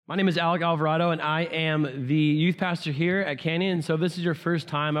My name is Alec Alvarado, and I am the youth pastor here at Canyon. So if this is your first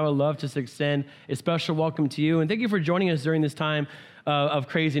time, I would love to extend a special welcome to you. And thank you for joining us during this time of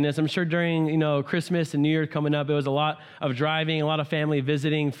craziness. I'm sure during Christmas and New Year coming up, it was a lot of driving, a lot of family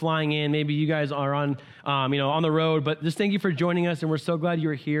visiting, flying in. Maybe you guys are on the road, but just thank you for joining us, and we're so glad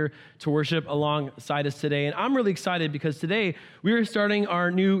you're here to worship alongside us today. And I'm really excited because today we are starting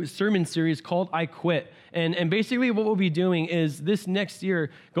our new sermon series called I Quit. And basically what we'll be doing is this next year,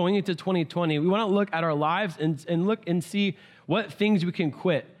 going into 2020, we want to look at our lives and look and see what things we can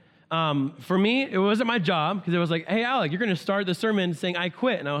quit. For me, it wasn't my job because it was like, hey, Alec, you're going to start the sermon saying I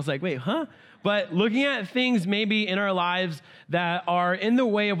quit. And I was like, wait, huh? But looking at things maybe in our lives that are in the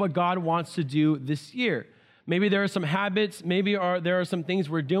way of what God wants to do this year. Maybe there are some habits, maybe there are some things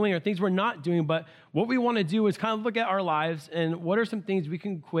we're doing or things we're not doing, but what we want to do is kind of look at our lives and what are some things we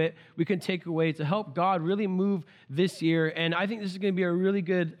can quit, we can take away to help God really move this year. And I think this is going to be a really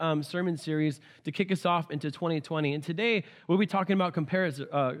good sermon series to kick us off into 2020. And today we'll be talking about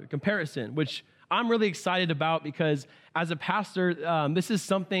comparison, which I'm really excited about because as a pastor, this is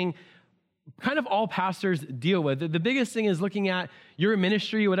something kind of all pastors deal with. The biggest thing is looking at your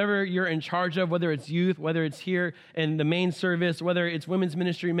ministry, whatever you're in charge of, whether it's youth, whether it's here in the main service, whether it's women's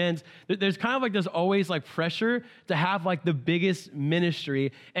ministry, men's. There's kind of like there's always like pressure to have like the biggest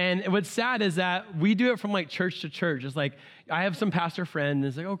ministry. And what's sad is that we do it from like church to church. It's like I have some pastor friend and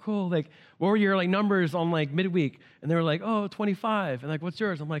it's like, oh, cool. Like, what were your like numbers on like midweek? And they were like, oh, 25. And like, what's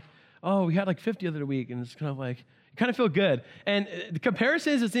yours? I'm like, oh, we had like 50 the other week. And it's kind of like, you kind of feel good. And the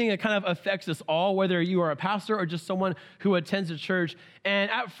comparison is a thing that kind of affects us all, whether you are a pastor or just someone who attends a church. And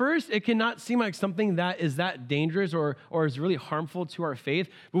at first, it cannot seem like something that is that dangerous or is really harmful to our faith.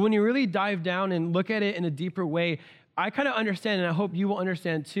 But when you really dive down and look at it in a deeper way, I kind of understand, and I hope you will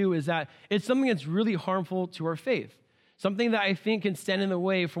understand too, is that it's something that's really harmful to our faith. Something that I think can stand in the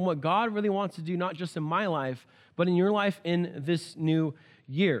way from what God really wants to do, not just in my life, but in your life in this new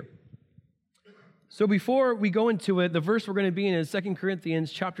year. So before we go into it, the verse we're going to be in is 2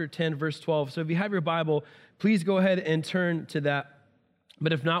 Corinthians chapter 10, verse 12. So if you have your Bible, please go ahead and turn to that.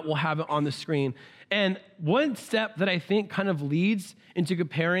 But if not, we'll have it on the screen. And one step that I think kind of leads into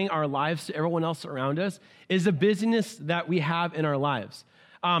comparing our lives to everyone else around us is the busyness that we have in our lives.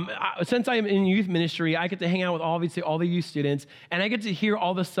 Since I'm in youth ministry, I get to hang out with obviously all the youth students, and I get to hear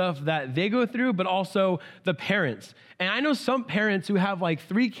all the stuff that they go through, but also the parents. And I know some parents who have like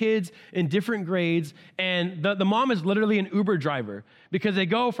 3 kids in different grades, and the mom is literally an Uber driver because they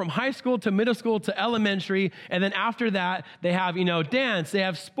go from high school to middle school to elementary, and then after that, they have, dance, they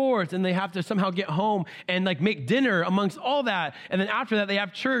have sports, and they have to somehow get home and like make dinner amongst all that. And then after that, they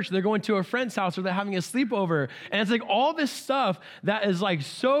have church, they're going to a friend's house, or they're having a sleepover. And it's like all this stuff that is like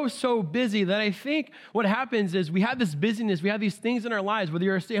so busy that I think what happens is we have this busyness, we have these things in our lives, whether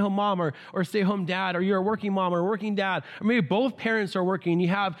you're a stay-at-home mom or stay-at-home dad, or you're a working mom or a working dad, or maybe both parents are working, you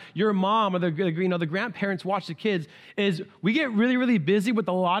have your mom or the grandparents watch the kids, is we get really busy with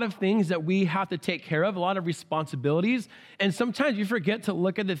a lot of things that we have to take care of, a lot of responsibilities, and sometimes we forget to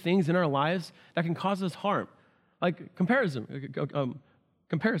look at the things in our lives that can cause us harm, like comparison.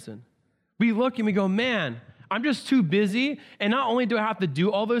 We look and we go, man, I'm just too busy, and not only do I have to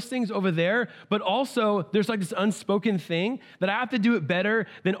do all those things over there, but also there's like this unspoken thing that I have to do it better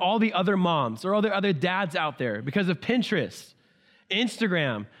than all the other moms or all the other dads out there because of Pinterest,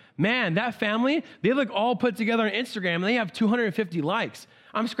 Instagram. Man, that family, they look all put together on Instagram, and they have 250 likes.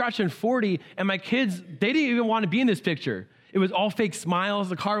 I'm scratching 40, and my kids, they didn't even want to be in this picture. It was all fake smiles.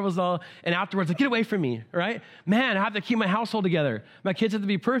 The car was all, and afterwards, like, get away from me, right? Man, I have to keep my household together. My kids have to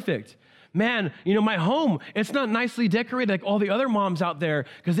be perfect. Man, my home, it's not nicely decorated like all the other moms out there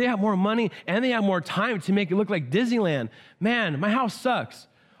because they have more money and they have more time to make it look like Disneyland. Man, my house sucks.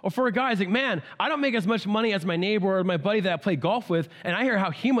 Or for a guy, it's like, man, I don't make as much money as my neighbor or my buddy that I play golf with, and I hear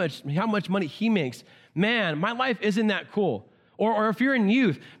how much money he makes. Man, my life isn't that cool. Or if you're in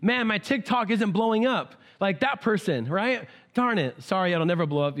youth, man, my TikTok isn't blowing up like that person, right? Darn it. Sorry, it'll never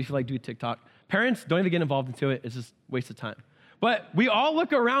blow up if you do TikTok. Parents, don't even get involved into it. It's just a waste of time. But we all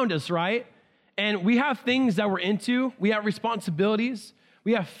look around us, right? And we have things that we're into. We have responsibilities.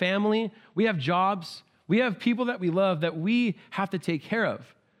 We have family. We have jobs. We have people that we love that we have to take care of.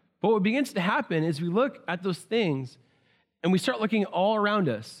 But what begins to happen is we look at those things and we start looking all around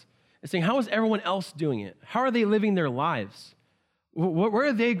us and saying, how is everyone else doing it? How are they living their lives? Where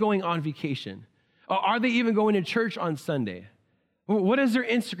are they going on vacation? Are they even going to church on Sunday? What does their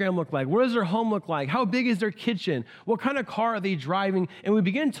Instagram look like? What does their home look like? How big is their kitchen? What kind of car are they driving? And we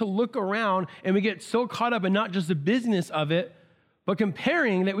begin to look around and we get so caught up in not just the business of it, but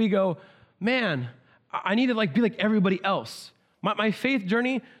comparing that we go, man, I need to be like everybody else. My faith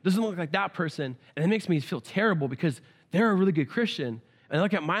journey doesn't look like that person, and it makes me feel terrible because they're a really good Christian. And I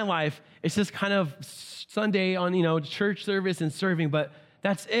look at my life, it's just kind of Sunday on, church service and serving, but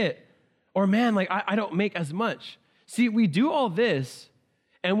that's it. Or man, like I don't make as much. See, we do all this,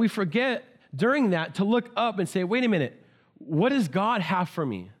 and we forget during that to look up and say, wait a minute, what does God have for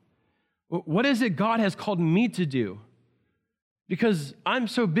me? What is it God has called me to do? Because I'm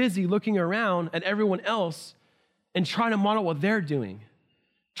so busy looking around at everyone else and trying to model what they're doing,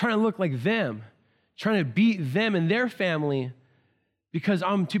 trying to look like them, trying to beat them and their family because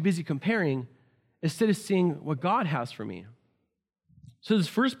I'm too busy comparing instead of seeing what God has for me. So this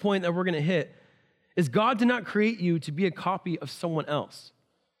first point that we're going to hit is God did not create you to be a copy of someone else.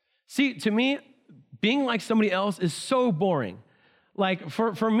 See, to me, being like somebody else is so boring. Like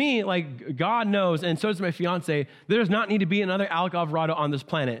for me, like God knows, and so does my fiance, there does not need to be another Alec Alvarado on this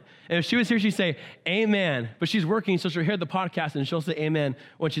planet. And if she was here, she'd say, amen. But she's working, so she'll hear the podcast and she'll say amen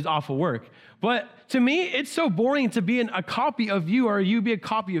when she's off of work. But to me, it's so boring to be a copy of you or you be a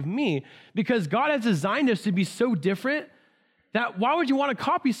copy of me because God has designed us to be so different that why would you want to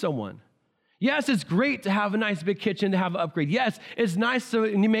copy someone? Yes, it's great to have a nice big kitchen, to have an upgrade. Yes, it's nice so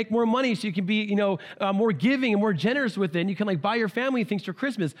and you make more money so you can be, more giving and more generous with it. And you can buy your family things for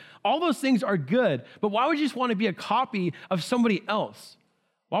Christmas. All those things are good. But why would you just want to be a copy of somebody else?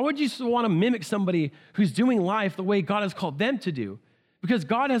 Why would you just want to mimic somebody who's doing life the way God has called them to do? Because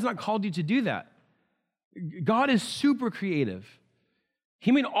God has not called you to do that. God is super creative.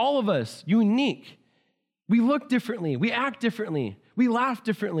 He made all of us unique. We look differently. We act differently. We laugh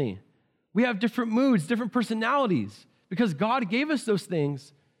differently. We have different moods, different personalities, because God gave us those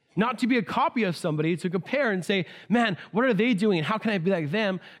things not to be a copy of somebody, to compare and say, man, what are they doing and how can I be like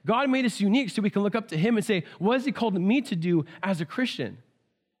them? God made us unique so we can look up to him and say, what has he called me to do as a Christian?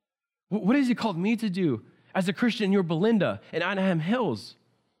 What has he called me to do as a Christian in your Belinda and Anaheim Hills?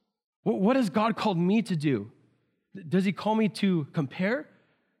 What has God called me to do? Does he call me to compare,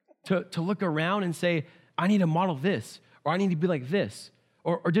 to look around and say, I need to model this, or I need to be like this?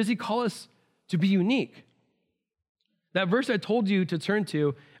 Or does he call us to be unique? That verse I told you to turn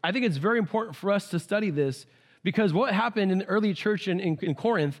to, I think it's very important for us to study this because what happened in the early church in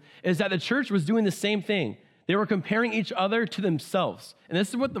Corinth is that the church was doing the same thing. They were comparing each other to themselves. And this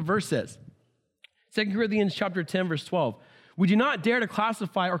is what the verse says. 2 Corinthians chapter 10, verse 12. We do not dare to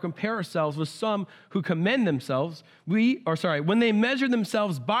classify or compare ourselves with some who commend themselves. When they measure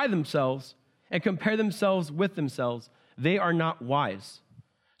themselves by themselves and compare themselves with themselves, they are not wise.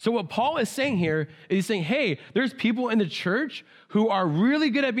 So what Paul is saying here is he's saying, hey, there's people in the church who are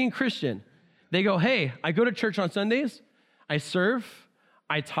really good at being Christian. They go, hey, I go to church on Sundays, I serve,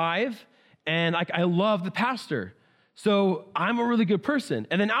 I tithe, and I love the pastor. So I'm a really good person.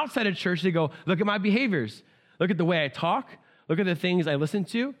 And then outside of church, they go, look at my behaviors. Look at the way I talk. Look at the things I listen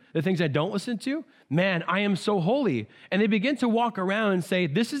to, the things I don't listen to. Man, I am so holy. And they begin to walk around and say,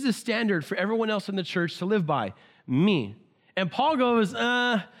 this is the standard for everyone else in the church to live by, me. And Paul goes,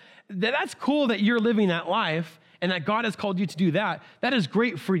 that's cool that you're living that life and that God has called you to do that. That is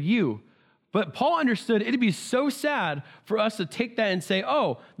great for you. But Paul understood it'd be so sad for us to take that and say,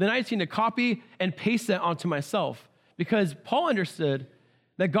 oh, then I just need to copy and paste that onto myself. Because Paul understood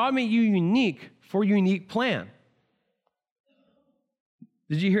that God made you unique for a unique plan.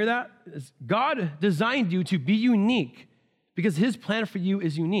 Did you hear that? God designed you to be unique because his plan for you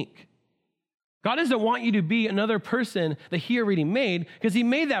is unique. God doesn't want you to be another person that he already made because he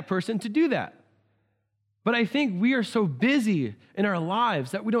made that person to do that. But I think we are so busy in our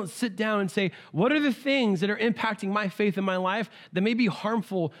lives that we don't sit down and say, what are the things that are impacting my faith in my life that may be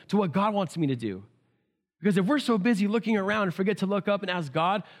harmful to what God wants me to do? Because if we're so busy looking around and forget to look up and ask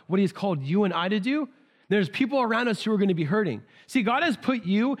God what he's called you and I to do, there's people around us who are going to be hurting. See, God has put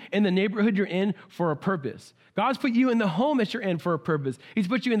you in the neighborhood you're in for a purpose. God's put you in the home that you're in for a purpose. He's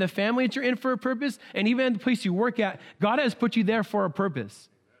put you in the family that you're in for a purpose. And even in the place you work at, God has put you there for a purpose.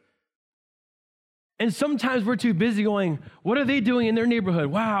 And sometimes we're too busy going, what are they doing in their neighborhood?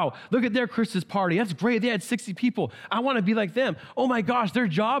 Wow, look at their Christmas party. That's great. They had 60 people. I want to be like them. Oh my gosh, their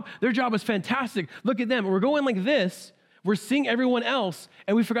job is fantastic. Look at them. We're going like this. We're seeing everyone else.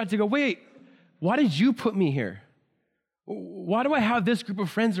 And we forgot to go, wait, why did you put me here? Why do I have this group of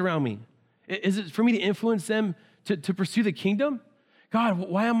friends around me? Is it for me to influence them to pursue the kingdom? God,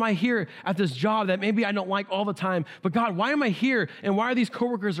 why am I here at this job that maybe I don't like all the time? But God, why am I here? And why are these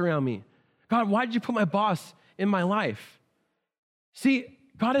coworkers around me? God, why did you put my boss in my life? See,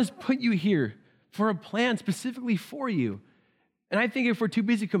 God has put you here for a plan specifically for you. And I think if we're too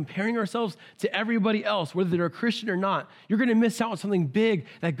busy comparing ourselves to everybody else, whether they're a Christian or not, you're going to miss out on something big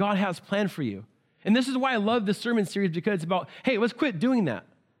that God has planned for you. And this is why I love this sermon series, because it's about, hey, let's quit doing that.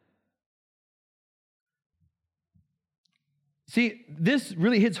 See, this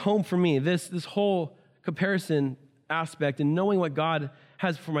really hits home for me, this whole comparison aspect and knowing what God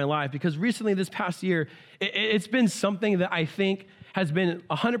has for my life. Because recently, this past year, it's been something that I think has been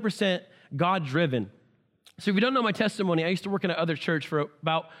 100% God-driven. So if you don't know my testimony, I used to work in another church for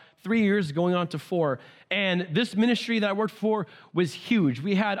about 3 years, going on to 4. And this ministry that I worked for was huge.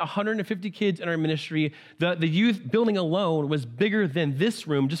 We had 150 kids in our ministry. The youth building alone was bigger than this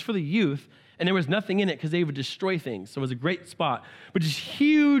room just for the youth. And there was nothing in it because they would destroy things. So it was a great spot. But just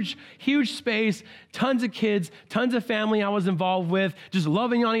huge, huge space, tons of kids, tons of family I was involved with, just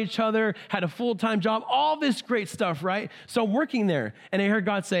loving on each other, had a full-time job, all this great stuff, right? So I'm working there, and I heard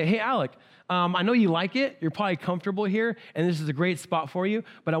God say, hey, Alec, I know you like it. You're probably comfortable here, and this is a great spot for you,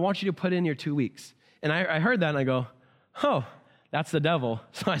 but I want you to put in your 2 weeks. And I heard that, and I go, oh, that's the devil.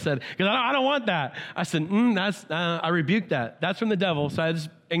 So I said, because I don't want that. I said, I rebuked that. That's from the devil, so I just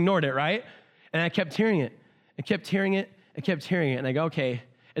ignored it, right? And I kept hearing it. I kept hearing it. I kept hearing it. And I go, okay,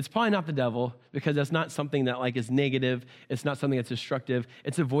 it's probably not the devil, because that's not something that like is negative. It's not something that's destructive.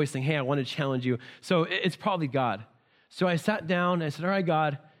 It's a voice saying, hey, I want to challenge you. So it's probably God. So I sat down and I said, all right,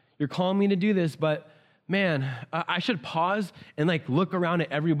 God, you're calling me to do this, but man, I should pause and like look around at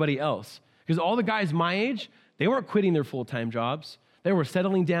everybody else. Because all the guys my age, they weren't quitting their full-time jobs. They were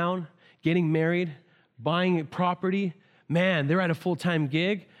settling down, getting married, buying property. Man, they're at a full-time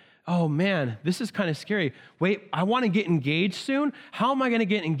gig. Oh man, this is kind of scary. Wait, I want to get engaged soon. How am I going to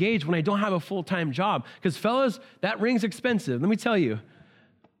get engaged when I don't have a full-time job? Because fellas, that ring's expensive. Let me tell you.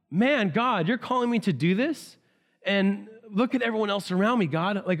 Man, God, you're calling me to do this? And look at everyone else around me,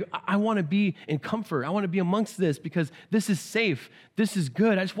 God. Like, I want to be in comfort. I want to be amongst this because this is safe. This is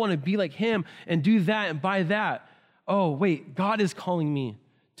good. I just want to be like him and do that and buy that. Oh, wait, God is calling me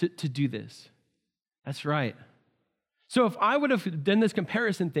to do this. That's right. So if I would have done this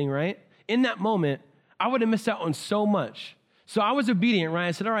comparison thing, right, in that moment, I would have missed out on so much. So I was obedient, right?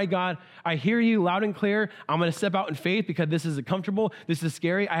 I said, all right, God, I hear you loud and clear. I'm going to step out in faith because this is comfortable. This is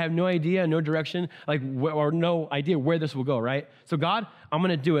scary. I have no idea, no direction, or no idea where this will go, right? So God, I'm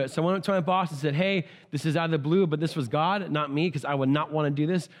going to do it. So I went up to my boss and said, hey, this is out of the blue, but this was God, not me, because I would not want to do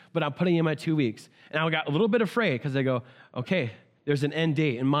this, but I'm putting in my 2 weeks. And I got a little bit afraid because I go, okay, there's an end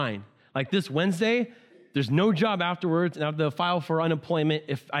date in mind. Like this Wednesday, there's no job afterwards, and I have to file for unemployment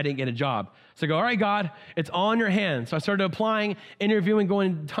if I didn't get a job. So I go, all right, God, it's all in your hands. So I started applying, interviewing,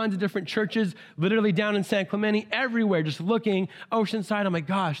 going to tons of different churches, literally down in San Clemente, everywhere, just looking, Oceanside. I'm like,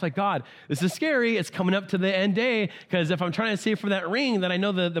 gosh, like, God, this is scary. It's coming up to the end day, because if I'm trying to save for that ring that I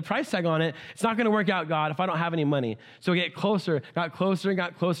know the price tag on it, it's not going to work out, God, if I don't have any money. So I got closer,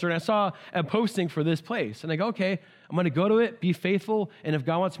 and I saw a posting for this place. And I go, okay, I'm going to go to it, be faithful, and if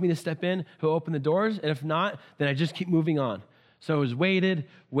God wants me to step in, he'll open the doors, and if not, then I just keep moving on. So I was waited,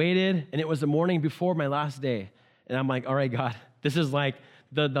 and it was the morning before my last day. And I'm like, all right, God, this is like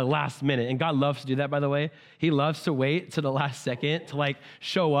the last minute. And God loves to do that, by the way. He loves to wait to the last second to like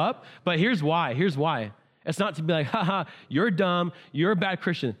show up. But here's why. It's not to be like, haha, you're dumb, you're a bad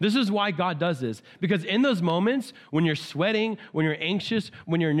Christian. This is why God does this. Because in those moments, when you're sweating, when you're anxious,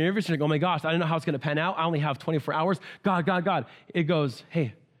 when you're nervous, you're like, oh my gosh, I don't know how it's going to pan out. I only have 24 hours. God. It goes,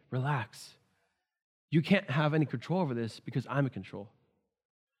 hey, relax. You can't have any control over this because I'm in control.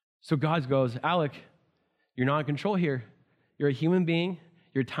 So God goes, Alec, you're not in control here. You're a human being.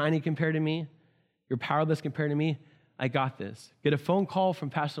 You're tiny compared to me. You're powerless compared to me. I got this. Get a phone call from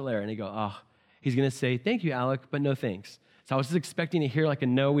Pastor Larry, and he go, he's going to say, thank you, Alec, but no thanks. So I was just expecting to hear like a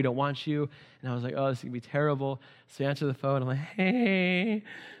no, we don't want you. And I was like, this is going to be terrible. So I answer the phone. I'm like, hey,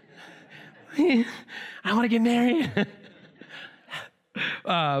 I want to get married.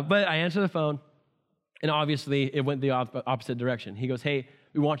 But I answer the phone. And obviously, it went the opposite direction. He goes, hey,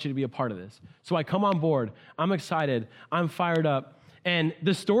 we want you to be a part of this. So I come on board. I'm excited. I'm fired up. And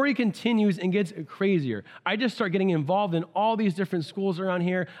the story continues and gets crazier. I just start getting involved in all these different schools around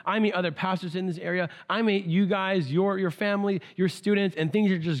here. I meet other pastors in this area. I meet you guys, your family, your students, and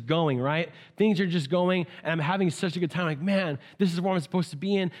things are just going, right? Things are just going, and I'm having such a good time. Like, man, this is where I'm supposed to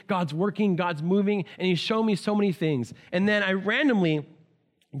be in. God's working, God's moving, and he's shown me so many things. And then I randomly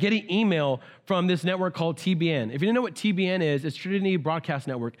get an email from this network called TBN. If you don't know what TBN is, it's Trinity Broadcast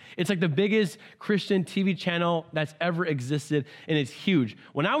Network. It's like the biggest Christian TV channel that's ever existed, and it's huge.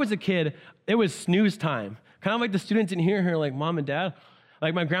 When I was a kid, it was snooze time. Kind of like the students in here who are like, Mom and Dad.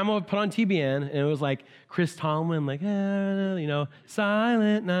 Like my grandma would put on TBN, and it was like Chris Tomlin, like,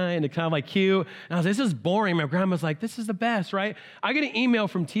 Silent Night, and it kind of like cute. And I was like, this is boring. My grandma's like, this is the best, right? I get an email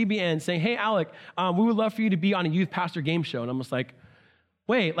from TBN saying, hey, Alec, we would love for you to be on a youth pastor game show. And I'm just like,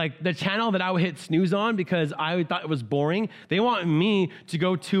 wait, like the channel that I would hit snooze on because I thought it was boring, they want me to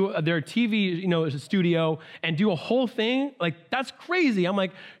go to their TV, studio and do a whole thing? Like, that's crazy. I'm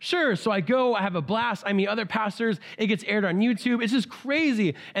like, sure. So I go, I have a blast. I meet other pastors. It gets aired on YouTube. It's just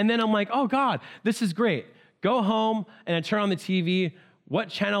crazy. And then I'm like, oh God, this is great. Go home and I turn on the TV. What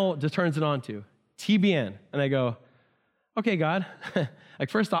channel just turns it on to? TBN. And I go, okay, God. Like,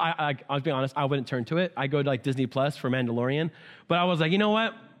 first, I'll be honest, I wouldn't turn to it. I go to like Disney Plus for Mandalorian. But I was like, you know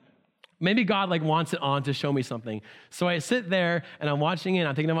what? Maybe God like wants it on to show me something. So I sit there and I'm watching it. And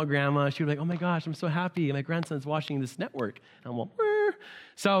I'm thinking about grandma. She was like, oh my gosh, I'm so happy. My grandson's watching this network. And I'm like, "Brr."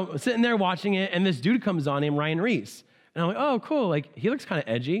 So I'm sitting there watching it. And this dude comes on named Ryan Reese. And I'm like, oh, cool. Like, he looks kind of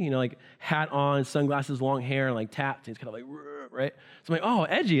edgy, like hat on, sunglasses, long hair, and like tapped. He's kind of like, right? So I'm like, oh,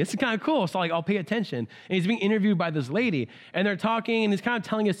 edgy. This is kind of cool. So like, I'll pay attention. And he's being interviewed by this lady. And they're talking, and he's kind of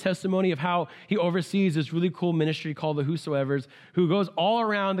telling his testimony of how he oversees this really cool ministry called the Whosoevers, who goes all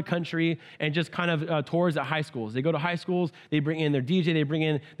around the country and just kind of tours at high schools. They go to high schools. They bring in their DJ. They bring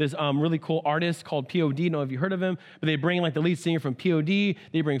in this really cool artist called POD. I don't know if you heard of him. But they bring like the lead singer from POD.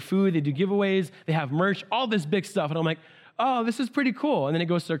 They bring food. They do giveaways. They have merch, all this big stuff. And I'm like, oh, this is pretty cool. And then it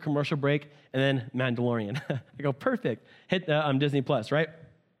goes to a commercial break, and then Mandalorian. I go, perfect. Hit Disney Plus, right?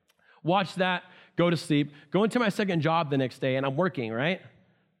 Watch that, go to sleep, go into my second job the next day, and I'm working, right?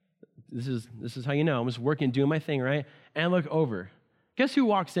 This is how you know. I'm just working, doing my thing, right? And I look over. Guess who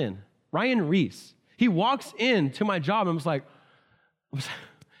walks in? Ryan Reese. He walks in to my job, and I'm just like, am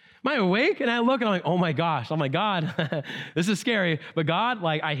I awake? And I look, and I'm like, oh my gosh, oh my God, this is scary. But God,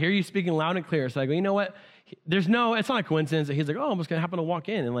 like, I hear you speaking loud and clear. So I go, you know what? It's not a coincidence that he's like, oh, I'm just going to happen to walk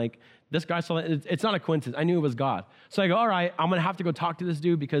in. And like, this guy saw that. It's not a coincidence. I knew it was God. So I go, all right, I'm going to have to go talk to this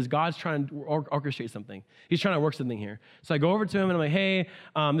dude because God's trying to orchestrate something. He's trying to work something here. So I go over to him and I'm like, hey,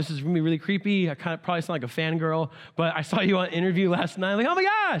 this is going to be really creepy. I kind of probably sound like a fangirl, but I saw you on an interview last night. I'm like, oh my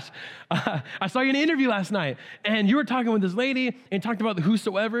gosh, I saw you in an interview last night. And you were talking with this lady and talked about the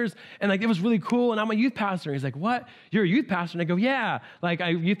Whosoevers. And like, it was really cool. And I'm a youth pastor. And he's like, what? You're a youth pastor? And I go, yeah. Like,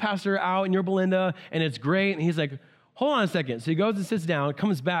 I youth pastor out in Yorba Linda, and it's great. And he's like, hold on a second. So he goes and sits down,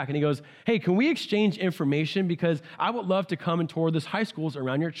 comes back, and he goes, hey, can we exchange information? Because I would love to come and tour this high schools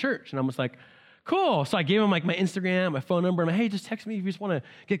around your church. And I'm just like, cool. So I gave him like my Instagram, my phone number. I'm like, hey, just text me if you just want to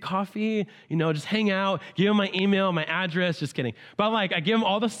get coffee, just hang out. Give him my email, my address. Just kidding. But like, I give him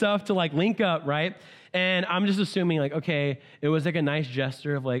all the stuff to like link up, right? And I'm just assuming like, okay, it was like a nice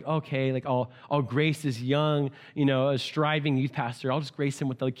gesture of like, okay, like I'll grace this young, a striving youth pastor. I'll just grace him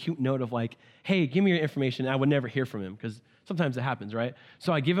with a cute note of like, hey, give me your information. I would never hear from him because sometimes it happens, right?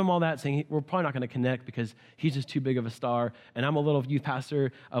 So I give him all that saying, we're probably not going to connect because he's just too big of a star. And I'm a little youth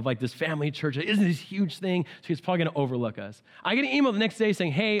pastor of like this family church. It isn't this huge thing. So he's probably going to overlook us. I get an email the next day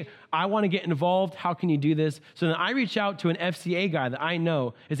saying, hey, I want to get involved. How can you do this? So then I reach out to an FCA guy that I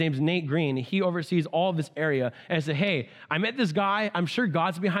know. His name's Nate Green. He oversees all of this area. And I said, hey, I met this guy. I'm sure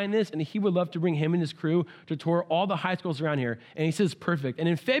God's behind this. And he would love to bring him and his crew to tour all the high schools around here. And he says, perfect. And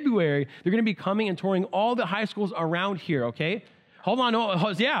in February, they're going to be coming and touring all the high schools around here, okay? Hold on.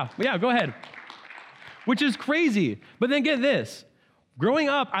 Yeah, go ahead. Which is crazy. But then get this. Growing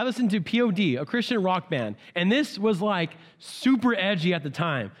up, I listened to POD, a Christian rock band, and this was like super edgy at the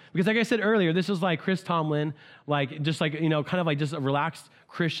time. Because like I said earlier, this was like Chris Tomlin, like just like, kind of like just a relaxed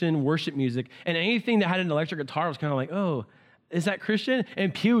Christian worship music. And anything that had an electric guitar was kind of like, oh, is that Christian?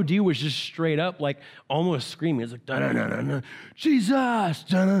 And POD was just straight up like almost screaming. It's like, da-da-da-da-da, Jesus,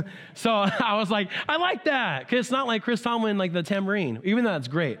 da-da. So I was like, I like that. Because it's not like Chris Tomlin, like the tambourine, even though that's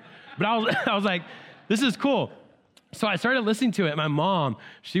great. But I was like, this is cool. So I started listening to it. My mom,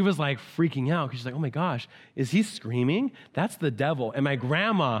 she was like freaking out because she's like, oh my gosh, is he screaming? That's the devil. And my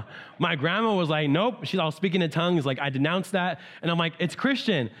grandma was like, nope. She's all speaking in tongues. Like, I denounce that. And I'm like, it's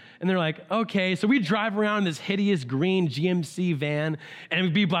Christian. And they're like, okay. So we drive around in this hideous green GMC van and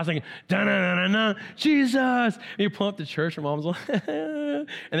we'd be blasting, da-na-na-na-na, Jesus. And you pull up to church, and mom's like, and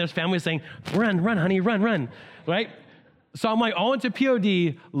there's families saying, run, honey, run, right? So I'm like all into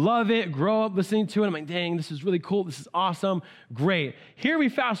POD, love it, grow up listening to it. I'm like, dang, this is really cool. This is awesome. Great. Here we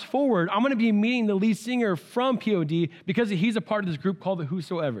fast forward. I'm going to be meeting the lead singer from POD because he's a part of this group called the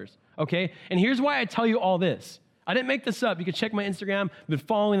Whosoevers, okay? And here's why I tell you all this. I didn't make this up. You can check my Instagram. I've been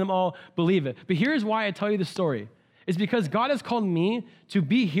following them all. Believe it. But here's why I tell you the story. It's because God has called me to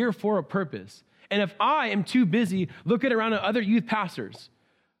be here for a purpose. And if I am too busy looking around at other youth pastors,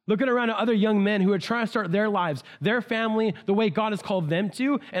 looking around at other young men who are trying to start their lives, their family, the way God has called them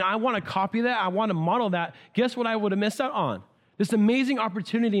to, and I want to copy that, I want to model that, guess what I would have missed out on? This amazing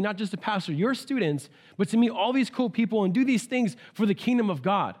opportunity, not just to pastor your students, but to meet all these cool people and do these things for the kingdom of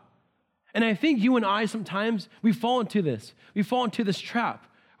God. And I think you and I sometimes, we fall into this. We fall into this trap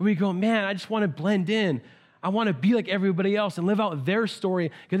where we go, man, I just want to blend in. I want to be like everybody else and live out their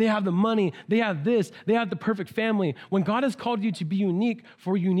story because they have the money, they have this, they have the perfect family. When God has called you to be unique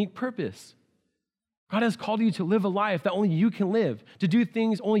for a unique purpose. God has called you to live a life that only you can live, to do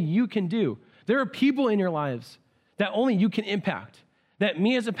things only you can do. There are people in your lives that only you can impact. That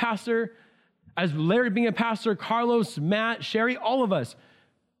me as a pastor, as Larry being a pastor, Carlos, Matt, Sherry, all of us,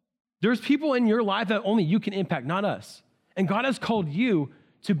 there's people in your life that only you can impact, not us. And God has called you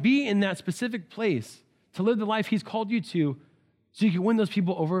to be in that specific place, to live the life he's called you to, so you can win those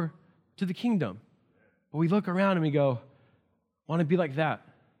people over to the kingdom. But we look around and we go, I want to be like that.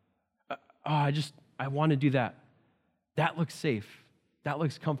 I want to do that. That looks safe. That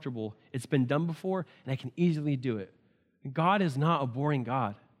looks comfortable. It's been done before, and I can easily do it. And God is not a boring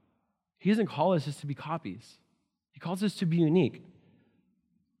God. He doesn't call us just to be copies. He calls us to be unique.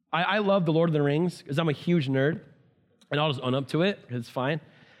 I love The Lord of the Rings because I'm a huge nerd, and I'll just own up to it because it's fine.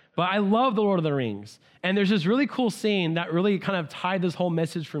 But I love The Lord of the Rings. And there's this really cool scene that really kind of tied this whole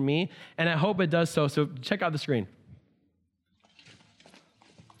message for me, and I hope it does so. So check out the screen.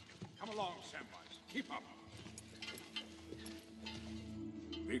 Come along, Samwise. Keep up.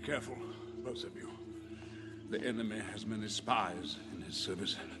 Be careful, both of you. The enemy has many spies in his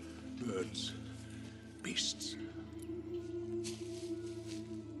service. Birds, beasts.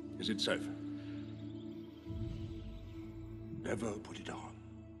 Is it safe? Never put it on,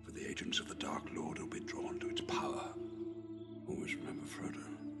 for the agents of the Dark Lord will be drawn to its power. Always remember, Frodo,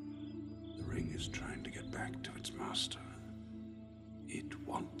 the ring is trying to get back to its master. It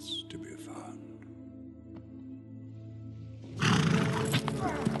wants to be found.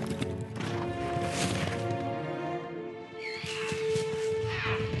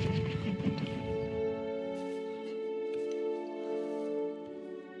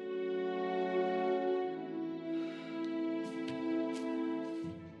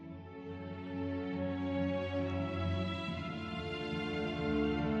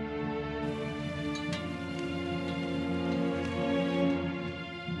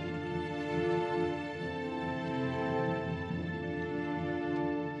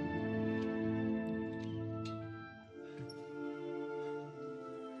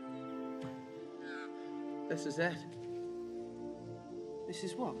 This is it. This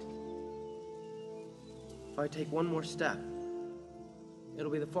is what? If I take one more step,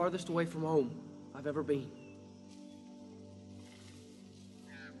 it'll be the farthest away from home I've ever been.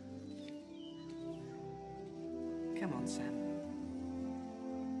 Come on, Sam.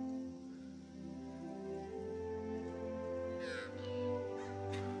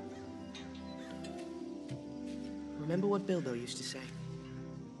 Remember what Bilbo used to say?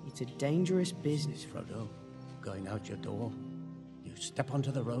 It's a dangerous business, Frodo, going out your door, you step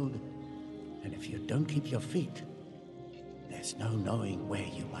onto the road, and if you don't keep your feet, there's no knowing where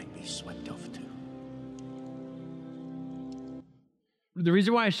you might be swept off to. The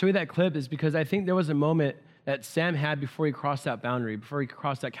reason why I show you that clip is because I think there was a moment that Sam had before he crossed that boundary, before he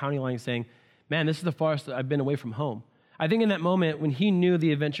crossed that county line saying, man, this is the farthest I've been away from home. I think in that moment when he knew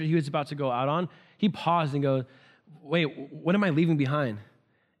the adventure he was about to go out on, he paused and goes, wait, what am I leaving behind?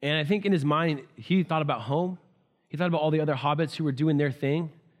 And I think in his mind, he thought about home. He thought about all the other hobbits who were doing their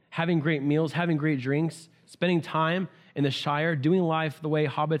thing, having great meals, having great drinks, spending time in the Shire, doing life the way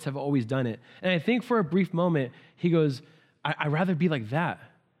hobbits have always done it. And I think for a brief moment, he goes, I'd rather be like that.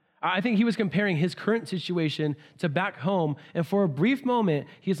 I think he was comparing his current situation to back home. And for a brief moment,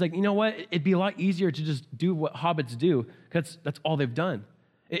 he's like, you know what? It'd be a lot easier to just do what hobbits do because that's all they've done.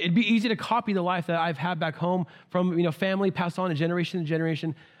 It'd be easy to copy the life that I've had back home from family passed on to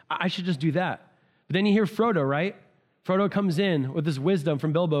generation. I should just do that. But then you hear Frodo, right? Frodo comes in with this wisdom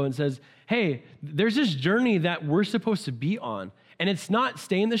from Bilbo and says, hey, there's this journey that we're supposed to be on. And it's not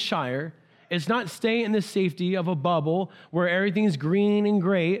stay in the Shire. It's not stay in the safety of a bubble where everything's green and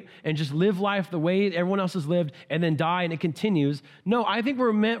great and just live life the way everyone else has lived and then die and it continues. No, I think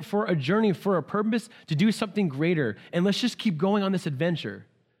we're meant for a journey, for a purpose, to do something greater. And let's just keep going on this adventure.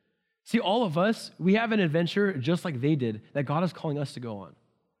 See, all of us, we have an adventure just like they did that God is calling us to go on.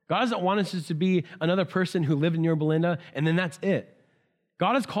 God doesn't want us just to be another person who lived in Yorba Linda and then that's it.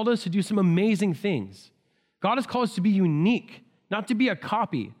 God has called us to do some amazing things. God has called us to be unique, not to be a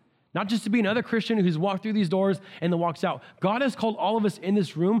copy, not just to be another Christian who's walked through these doors and then walks out. God has called all of us in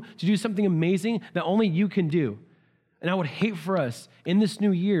this room to do something amazing that only you can do. And I would hate for us in this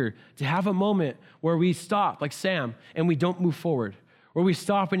new year to have a moment where we stop, like Sam, and we don't move forward. Where we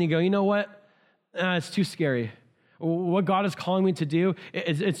stop and you go, you know what? It's too scary. What God is calling me to do,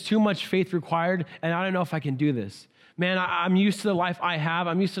 it's too much faith required, and I don't know if I can do this. man, I'm used to the life I have.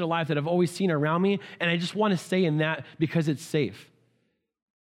 I'm used to the life that I've always seen around me, and I just want to stay in that because it's safe.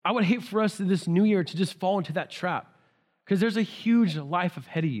 I would hate for us this new year to just fall into that trap, because there's a huge life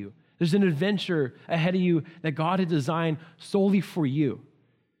ahead of you. There's an adventure ahead of you that God had designed solely for you.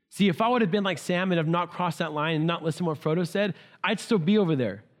 See, if I would have been like Sam and have not crossed that line and not listened to what Frodo said, I'd still be over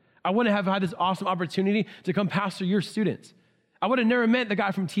there. I wouldn't have had this awesome opportunity to come pastor your students. I would have never met the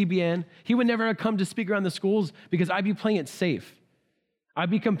guy from TBN. He would never have come to speak around the schools because I'd be playing it safe. I'd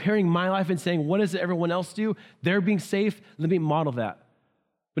be comparing my life and saying, what does everyone else do? They're being safe. Let me model that.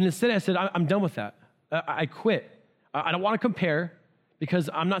 But instead, I said, I'm done with that. I quit. I don't want to compare because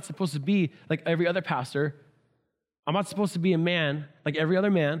I'm not supposed to be like every other pastor. I'm not supposed to be a man like every other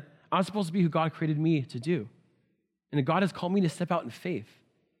man. I'm supposed to be who God created me to do. And God has called me to step out in faith,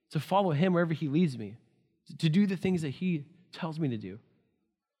 to follow him wherever he leads me, to do the things that he tells me to do.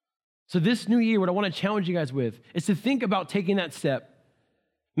 So this new year, what I want to challenge you guys with is to think about taking that step.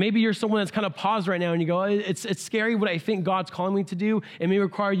 Maybe you're someone that's kind of paused right now and you go, it's scary what I think God's calling me to do. It may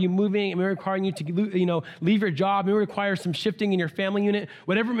require you moving. It may require you to leave your job. It may require some shifting in your family unit,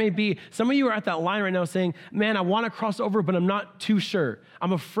 whatever it may be. Some of you are at that line right now saying, man, I want to cross over, but I'm not too sure.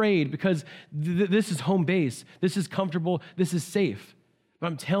 I'm afraid because this is home base. This is comfortable. This is safe. But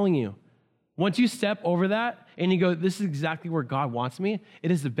I'm telling you, once you step over that and you go, this is exactly where God wants me,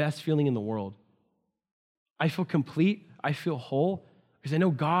 it is the best feeling in the world. I feel complete. I feel whole. Because I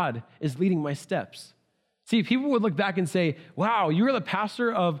know God is leading my steps. See, people would look back and say, wow, you were the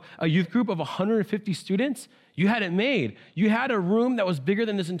pastor of a youth group of 150 students? You had it made. You had a room that was bigger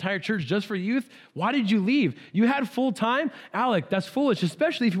than this entire church just for youth. Why did you leave? You had full time? Alec, that's foolish,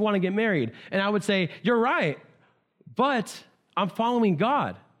 especially if you want to get married. And I would say, you're right, but I'm following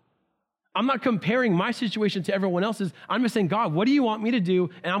God. I'm not comparing my situation to everyone else's. I'm just saying, God, what do you want me to do?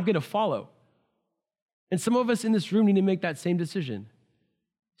 And I'm going to follow. And some of us in this room need to make that same decision.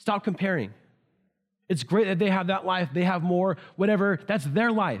 Stop comparing. It's great that they have that life, they have more, whatever. That's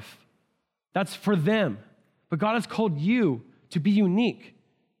their life. That's for them. But God has called you to be unique.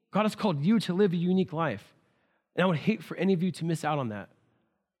 God has called you to live a unique life. And I would hate for any of you to miss out on that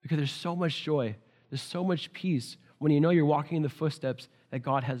because there's so much joy, there's so much peace when you know you're walking in the footsteps that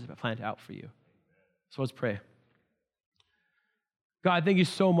God has planned out for you. So let's pray. God, thank you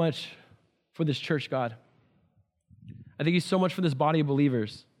so much for this church, God. I thank you so much for this body of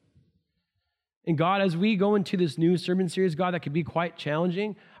believers. And God, as we go into this new sermon series, God, that could be quite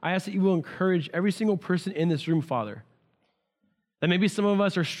challenging, I ask that you will encourage every single person in this room, Father. That maybe some of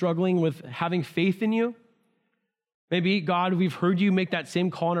us are struggling with having faith in you. Maybe, God, we've heard you make that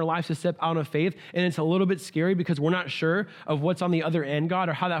same call in our lives to step out of faith, and it's a little bit scary because we're not sure of what's on the other end, God,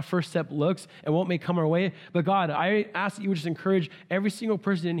 or how that first step looks and what may come our way. But God, I ask that you would just encourage every single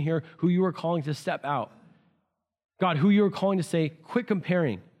person in here who you are calling to step out. God, who you are calling to say, quit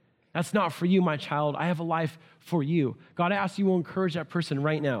comparing. That's not for you, my child. I have a life for you. God, I ask you will encourage that person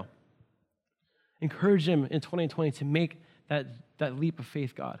right now. Encourage them in 2020 to make that leap of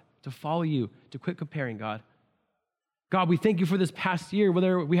faith, God, to follow you, to quit comparing, God. God, we thank you for this past year,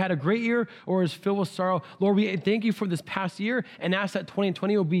 whether we had a great year or is filled with sorrow. Lord, we thank you for this past year and ask that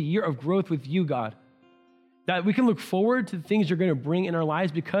 2020 will be a year of growth with you, God. That we can look forward to the things you're going to bring in our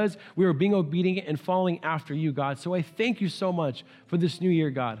lives because we are being obedient and following after you, God. So I thank you so much for this new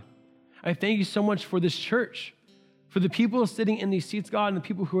year, God. I thank you so much for this church, for the people sitting in these seats, God, and the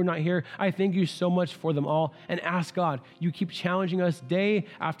people who are not here. I thank you so much for them all and ask, God, you keep challenging us day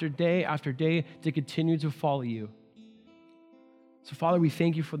after day after day to continue to follow you. So, Father, we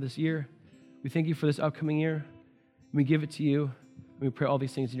thank you for this year. We thank you for this upcoming year. We give it to you. And we pray all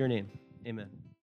these things in your name. Amen.